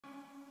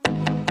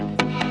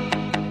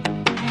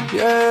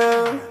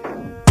Yeah.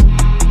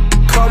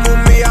 Come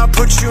with me, I'll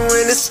put you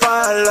in the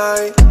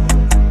spotlight.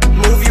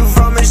 Move you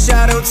from the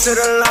shadow to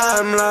the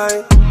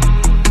limelight.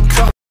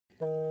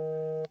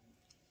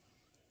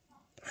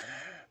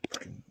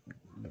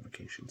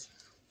 Notifications.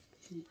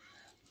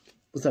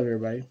 What's up,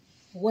 everybody?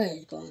 What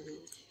is going on?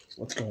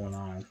 What's going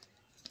on?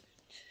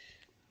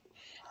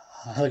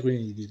 I like we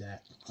need to do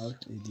that. I like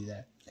we need to do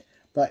that.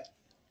 But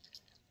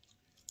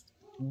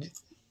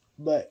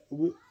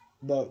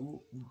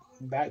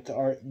back to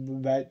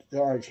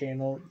our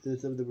channel. The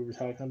stuff that we were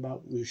talking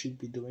about, we should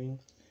be doing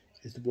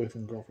is the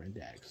boyfriend girlfriend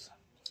decks.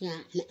 Yeah,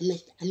 I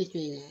miss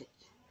doing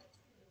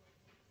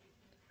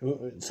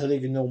that. So they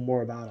can know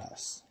more about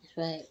us. That's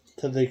right.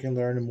 So they can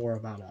learn more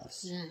about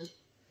us. Yeah.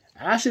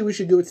 Actually, we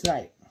should do it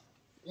tonight.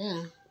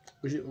 Yeah.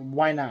 We should.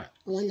 Why not?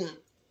 Why not?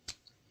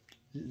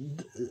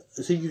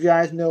 So you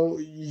guys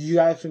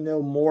can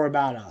know more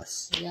about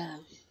us. Yeah.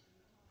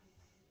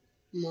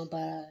 More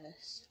about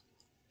us.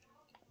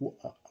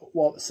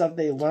 Well, stuff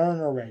they learn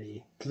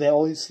already. Because they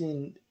always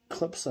seen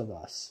clips of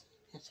us.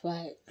 That's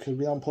right. Because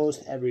we don't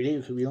post every day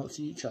because we don't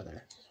see each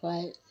other. That's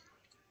right.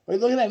 Why are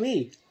you looking at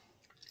me?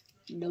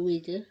 No, we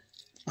do.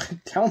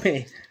 Tell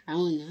me. I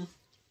don't know.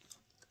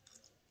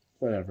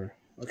 Whatever.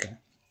 Okay.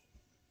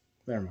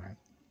 Never mind.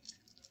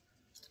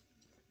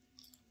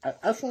 I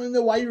just want to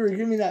know why you were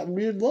giving me that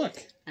weird look.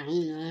 I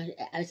don't know.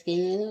 I was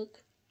getting a look.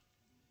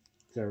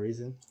 Is there a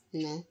reason?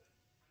 No.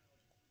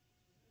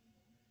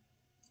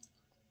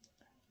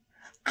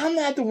 I'm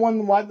not the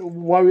one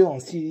why we don't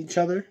see each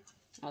other.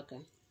 Okay.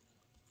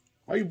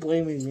 Why are you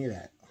blaming me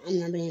that? I'm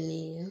not blaming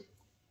you.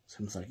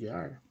 Seems like you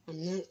are.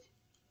 I'm not.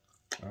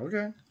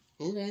 Okay.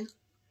 Okay.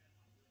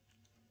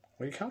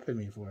 What are you copying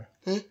me for?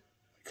 Huh? What are you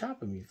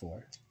copying me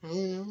for? I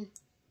don't know.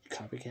 You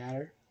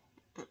copycatter?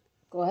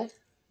 What?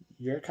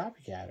 You're a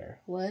copycatter.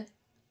 What?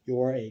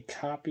 You're a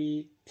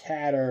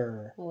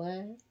copycatter.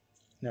 What?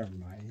 Never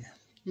mind.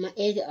 My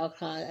ears are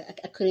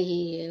clogged. I couldn't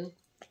hear you.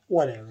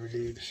 Whatever,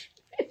 dude.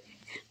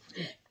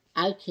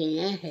 I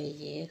can't hear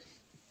you.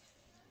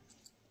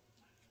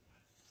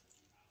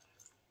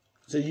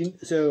 So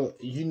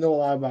you know a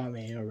lot about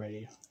me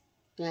already.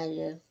 Yeah,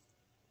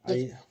 I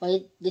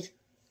do. Just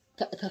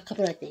a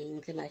couple of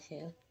things in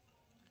myself.